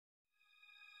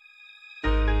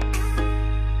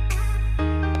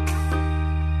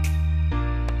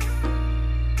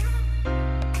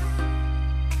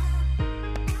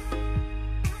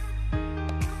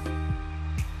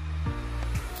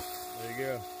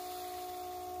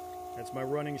That's my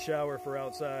running shower for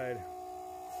outside.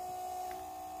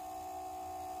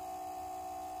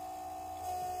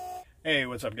 Hey,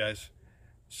 what's up guys?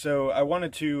 So I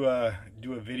wanted to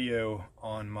do a video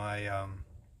on my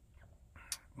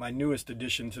my newest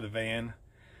addition to the van.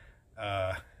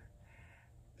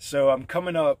 So I'm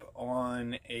coming up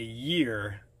on a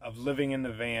year of living in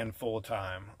the van full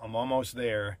time. I'm almost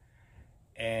there,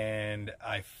 and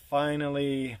I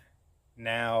finally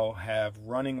now have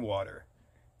running water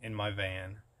in my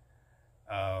van.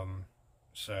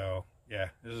 So yeah,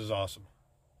 this is awesome.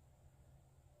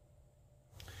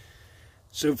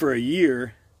 So for a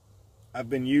year, I've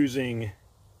been using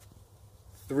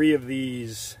 3 of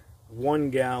these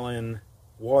 1-gallon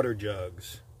water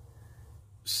jugs.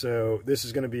 So this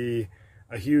is going to be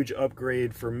a huge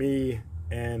upgrade for me,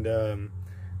 and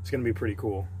it's going to be pretty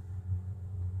cool.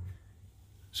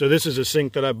 So this is a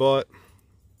sink that I bought.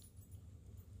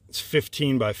 It's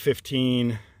 15 by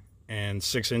 15 and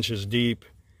 6 inches deep.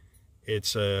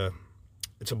 It's a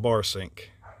bar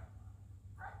sink.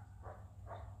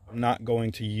 I'm not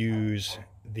going to use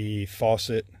the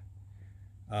faucet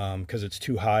because it's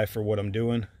too high for what I'm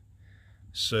doing.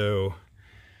 So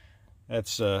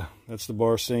that's the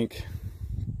bar sink.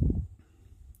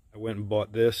 I went and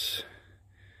bought this.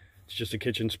 It's just a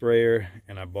kitchen sprayer,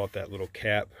 and I bought that little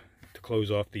cap to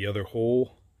close off the other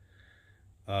hole.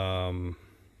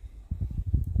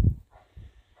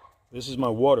 This is my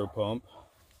water pump.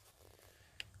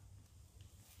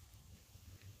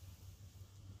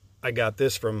 I got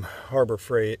this from Harbor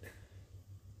Freight,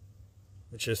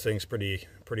 which this thing's pretty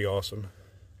awesome.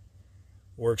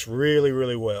 Works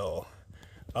really well.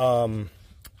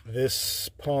 This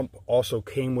pump also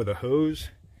came with a hose.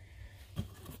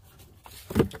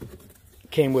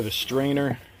 Came with a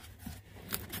strainer.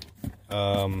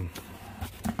 I'm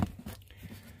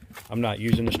not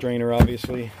using the strainer,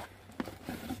 obviously.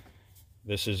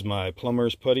 This is my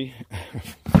plumber's putty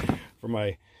for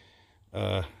my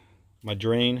my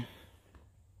drain.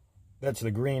 That's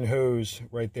the green hose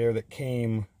right there that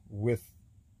came with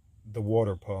the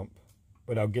water pump,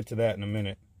 but I'll get to that in a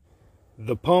minute.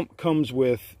 The pump comes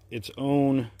with its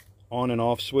own on and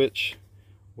off switch,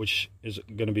 which is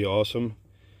going to be awesome.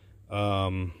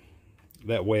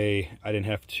 That way I didn't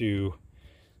have to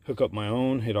hook up my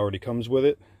own. It already comes with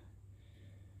it.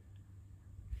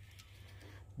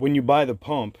 When you buy the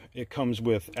pump, it comes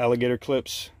with alligator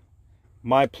clips.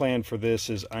 My plan for this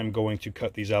is I'm going to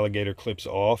cut these alligator clips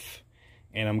off,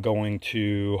 and I'm going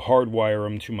to hardwire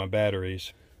them to my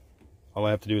batteries. All I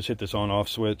have to do is hit this on-off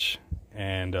switch,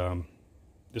 and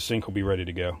the sink will be ready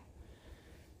to go.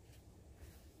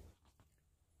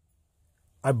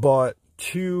 I bought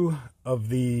 2 of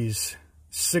these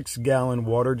 6-gallon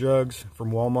water jugs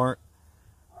from Walmart.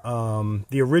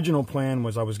 The original plan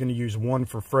was I was going to use one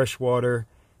for fresh water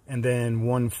and then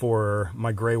one for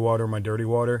my gray water, my dirty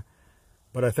water.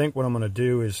 But I think what I'm going to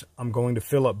do is I'm going to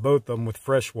fill up both of them with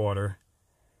fresh water,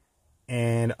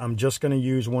 and I'm just going to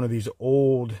use one of these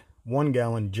old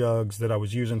 1-gallon jugs that I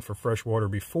was using for fresh water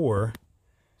before.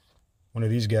 One of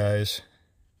these guys.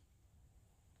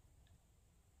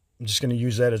 I'm just going to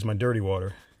use that as my dirty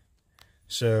water.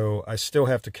 So I still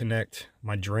have to connect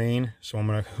my drain. So I'm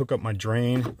going to hook up my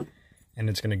drain, and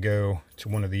it's going to go to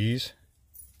one of these.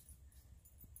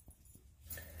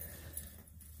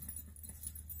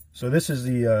 So this is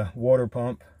the water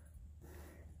pump,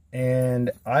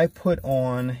 and I put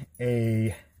on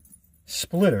a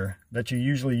splitter that you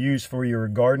usually use for your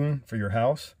garden, for your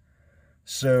house.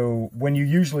 So when you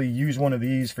usually use one of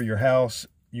these for your house,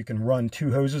 you can run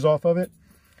 2 hoses off of it.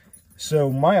 So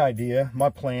my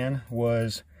plan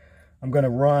was I'm going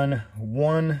to run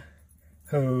one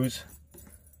hose,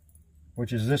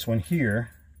 which is this one here,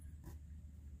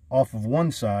 off of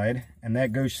one side, and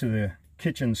that goes to the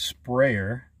kitchen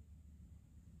sprayer.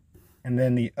 And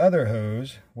then the other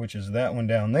hose, which is that one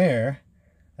down there,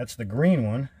 that's the green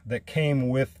one that came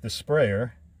with the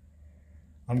sprayer.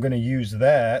 I'm going to use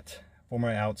that for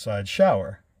my outside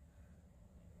shower.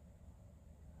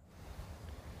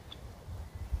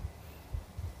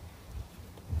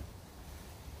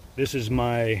 This is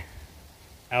my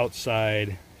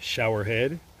outside shower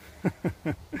head,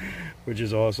 which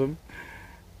is awesome.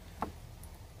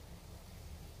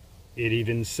 It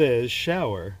even says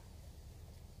shower.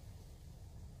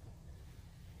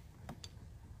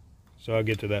 So I'll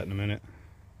get to that in a minute.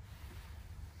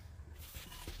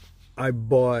 I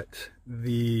bought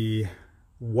the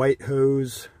white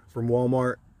hose from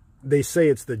Walmart. They say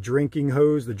it's the drinking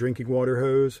hose, the drinking water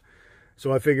hose.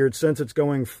 So I figured since it's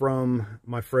going from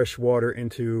my fresh water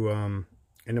into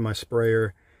my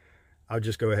sprayer, I'll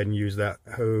just go ahead and use that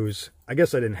hose. I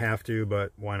guess I didn't have to,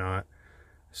 but why not?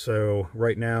 So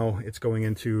right now it's going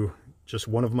into just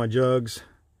one of my jugs,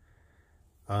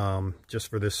 just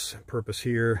for this purpose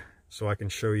here, so I can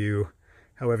show you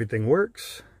how everything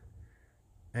works.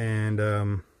 And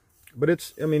but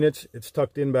it's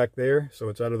tucked in back there, so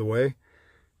it's out of the way.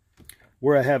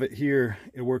 Where I have it here,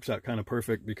 it works out kind of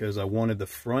perfect because I wanted the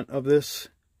front of this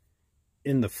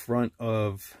in the front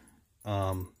of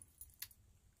the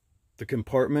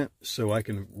compartment, so I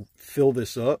can fill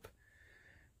this up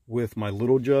with my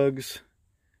little jugs.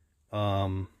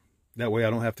 That way I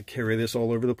don't have to carry this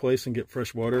all over the place and get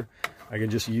fresh water. I can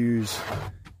just use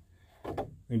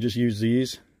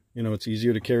these. You know, it's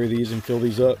easier to carry these and fill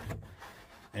these up,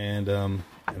 and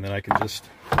then I can just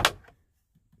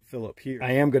fill up here.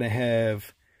 I am going to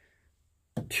have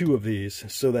 2 of these,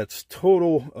 so that's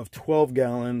total of 12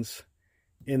 gallons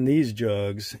in these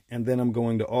jugs, and then I'm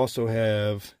going to also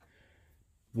have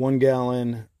 1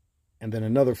 gallon and then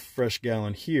another fresh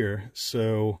gallon here.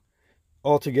 So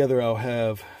altogether I'll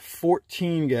have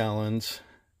 14 gallons,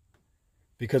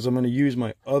 because I'm going to use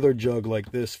my other jug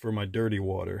like this for my dirty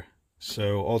water.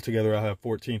 So altogether I'll have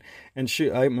 14. And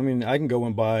I mean, I can go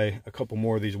and buy a couple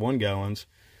more of these 1 gallons,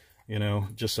 you know,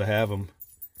 just to have them.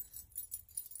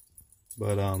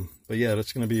 But yeah,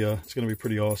 it's gonna be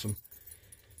pretty awesome.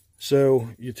 So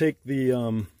you take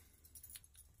the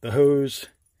hose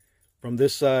from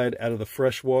this side out of the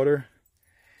fresh water,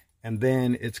 and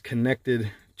then it's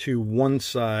connected to one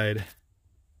side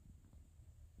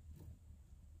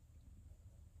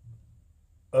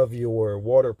of your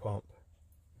water pump,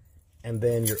 and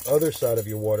then your other side of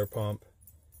your water pump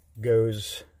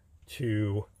goes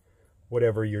to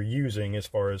whatever you're using, as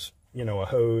far as, you know, a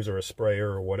hose or a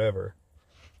sprayer or whatever.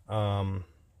 So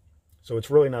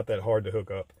it's really not that hard to hook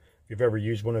up. If you've ever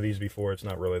used one of these before, it's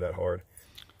not really that hard.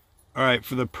 All right,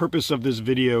 for the purpose of this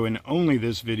video and only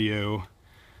this video,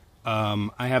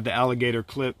 I have the alligator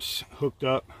clips hooked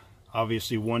up.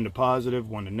 Obviously, 1 to positive,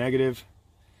 1 to negative.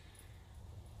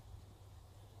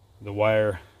 The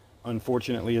wire,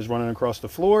 unfortunately, is running across the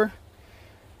floor.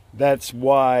 That's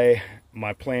why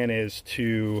my plan is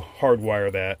to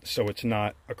hardwire that, so it's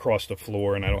not across the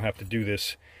floor and I don't have to do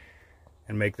this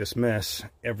and make this mess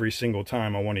every single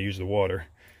time I want to use the water.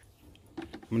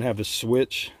 I'm going to have the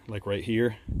switch like right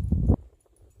here,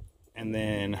 and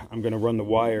then I'm going to run the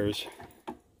wires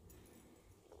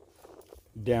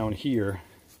down here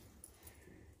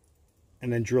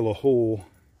and then drill a hole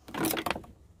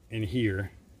in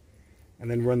here,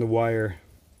 and then run the wire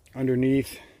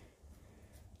underneath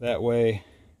that way,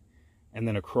 and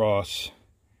then across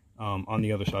on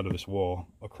the other side of this wall,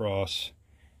 across,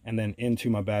 and then into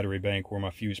my battery bank where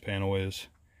my fuse panel is.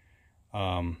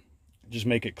 Just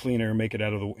make it cleaner, make it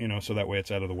out of the, you know, so that way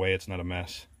it's out of the way, it's not a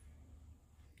mess.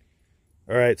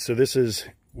 All right, so this is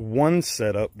one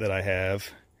setup that I have.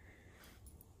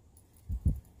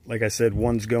 Like I said,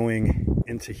 one's going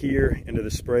into here, into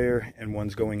the sprayer, and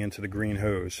one's going into the green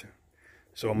hose.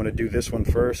 So I'm gonna do this one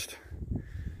first.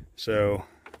 So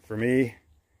for me,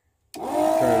 turn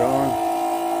it on.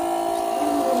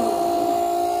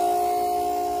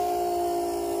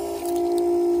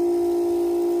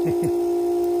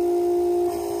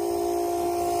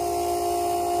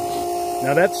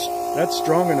 Now that's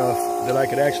strong enough that I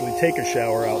could actually take a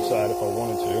shower outside if I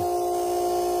wanted to.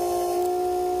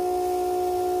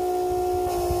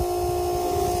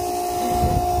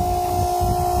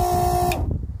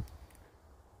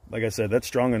 Like I said, that's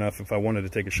strong enough if I wanted to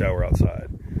take a shower outside,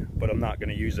 but I'm not going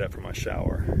to use that for my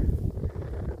shower.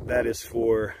 That is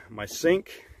for my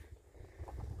sink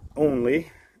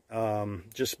only,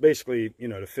 just basically, you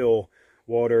know, to fill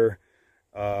water,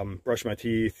 brush my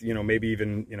teeth, you know, maybe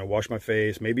even, you know, wash my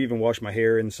face, maybe even wash my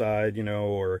hair inside, you know,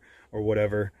 or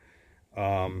whatever.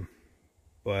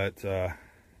 But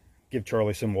give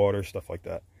Charlie some water, stuff like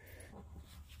that.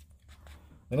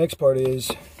 The next part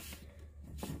is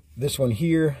this one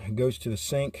here goes to the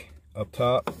sink up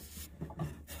top.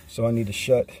 So I need to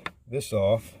shut this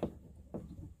off.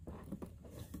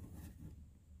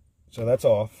 So that's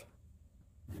off.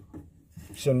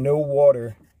 So no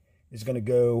water is going to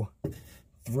go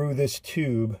through this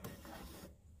tube,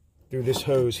 through this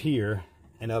hose here,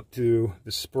 and up to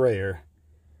the sprayer.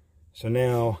 So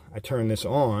now I turn this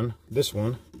on, this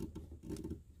one.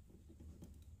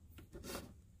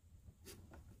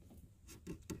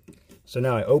 So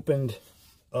now I opened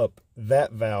up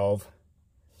that valve.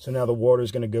 So now the water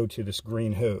is going to go to this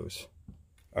green hose.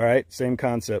 All right, same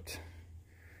concept.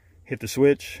 Hit the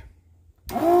switch.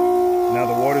 Now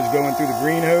the water's going through the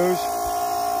green hose.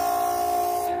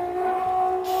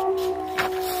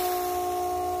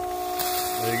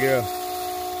 There you go.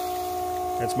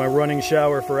 That's my running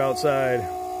shower for outside.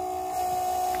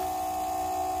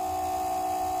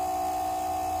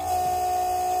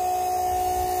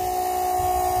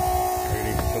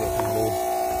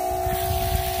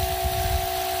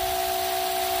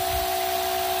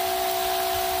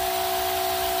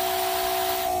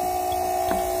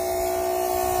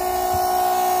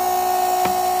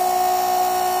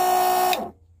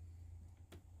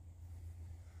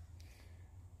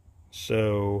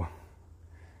 So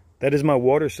that is my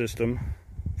water system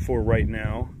for right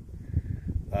now,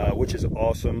 which is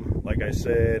awesome. Like I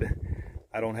said,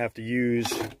 I don't have to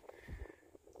use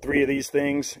 3 of these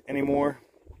things anymore.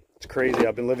 It's crazy.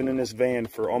 I've been living in this van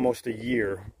for almost a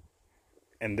year,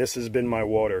 and this has been my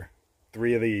water.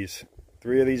 3 of these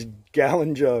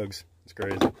gallon jugs. It's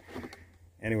crazy.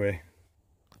 Anyway,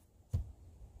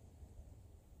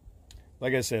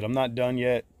 like I said, I'm not done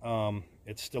yet.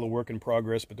 It's still a work in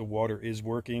progress, but the water is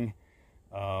working.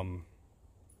 I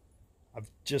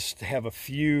just have a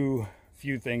few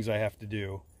things I have to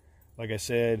do. Like I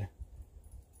said,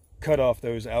 cut off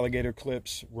those alligator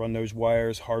clips, run those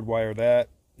wires, hardwire that,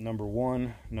 number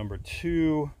 1. Number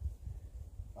 2,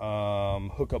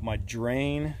 hook up my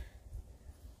drain.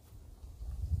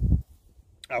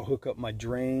 I'll hook up my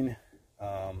drain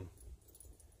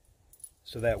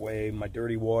so that way my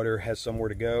dirty water has somewhere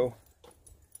to go.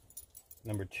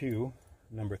 Number 2.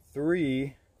 Number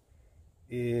 3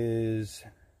 is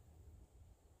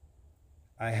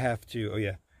I have to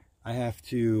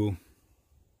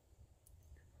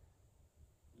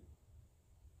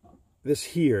this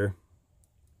here,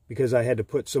 because I had to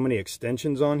put so many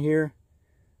extensions on here,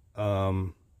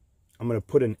 I'm going to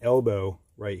put an elbow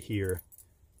right here,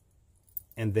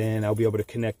 and then I'll be able to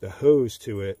connect the hose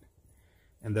to it,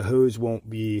 and the hose won't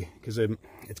be, because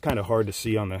it's kind of hard to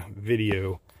see on the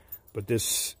video, but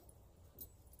this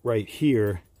right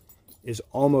here is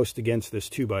almost against this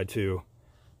 2x2.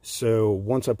 So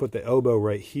once I put the elbow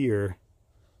right here,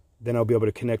 then I'll be able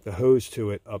to connect the hose to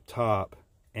it up top,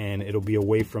 and it'll be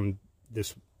away from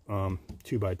this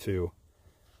 2x2.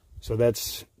 So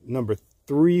that's number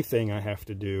 3 thing I have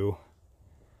to do.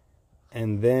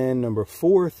 And then number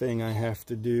 4 thing I have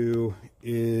to do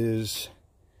is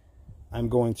I'm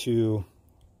going to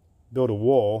build a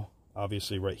wall,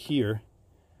 obviously right here.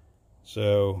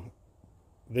 So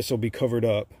this will be covered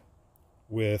up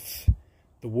with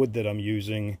the wood that I'm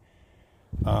using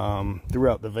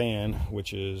throughout the van,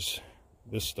 which is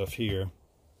this stuff here.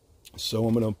 So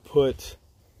I'm going to put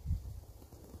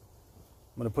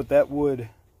that wood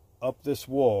up this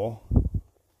wall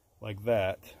like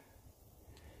that.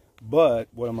 But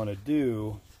what I'm going to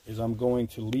do is I'm going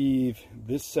to leave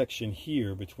this section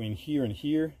here between here and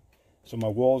here. So my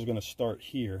wall is going to start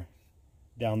here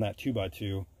down that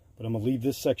 2x2, but I'm going to leave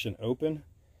this section open.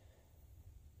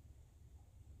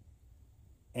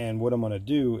 And what I'm going to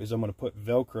do is I'm going to put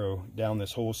Velcro down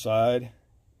this whole side,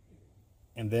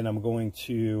 and then I'm going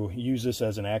to use this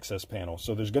as an access panel.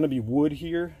 So there's going to be wood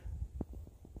here.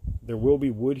 There will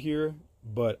be wood here,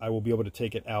 but I will be able to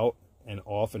take it out and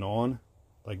off and on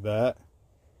like that.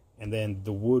 And then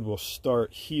the wood will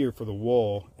start here for the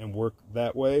wall and work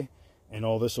that way. And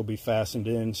all this will be fastened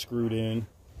in, screwed in.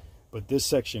 But this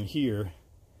section here,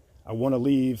 I want to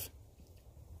leave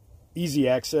easy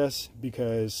access,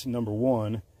 because number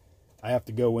 1, I have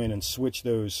to go in and switch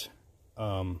those,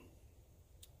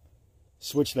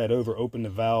 switch that over, open the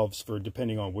valves for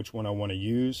depending on which one I want to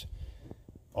use.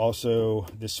 Also,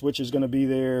 the switch is going to be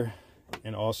there,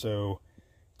 and also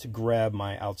to grab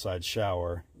my outside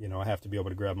shower. You know, I have to be able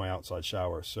to grab my outside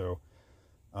shower. So,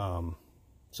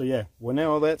 so yeah, when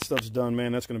now all that stuff's done,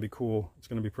 man, that's going to be cool. It's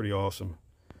going to be pretty awesome.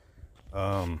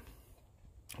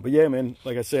 But yeah, man,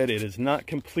 like I said, it is not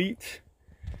complete,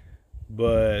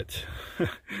 but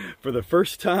for the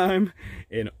first time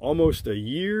in almost a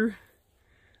year,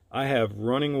 I have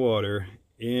running water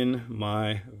in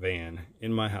my van,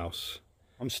 in my house.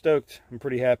 I'm stoked. I'm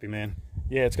pretty happy, man.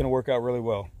 Yeah, it's going to work out really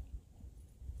well.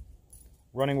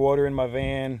 Running water in my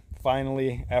van,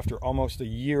 finally, after almost a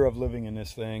year of living in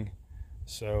this thing.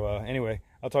 So anyway,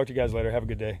 I'll talk to you guys later. Have a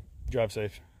good day. Drive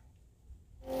safe.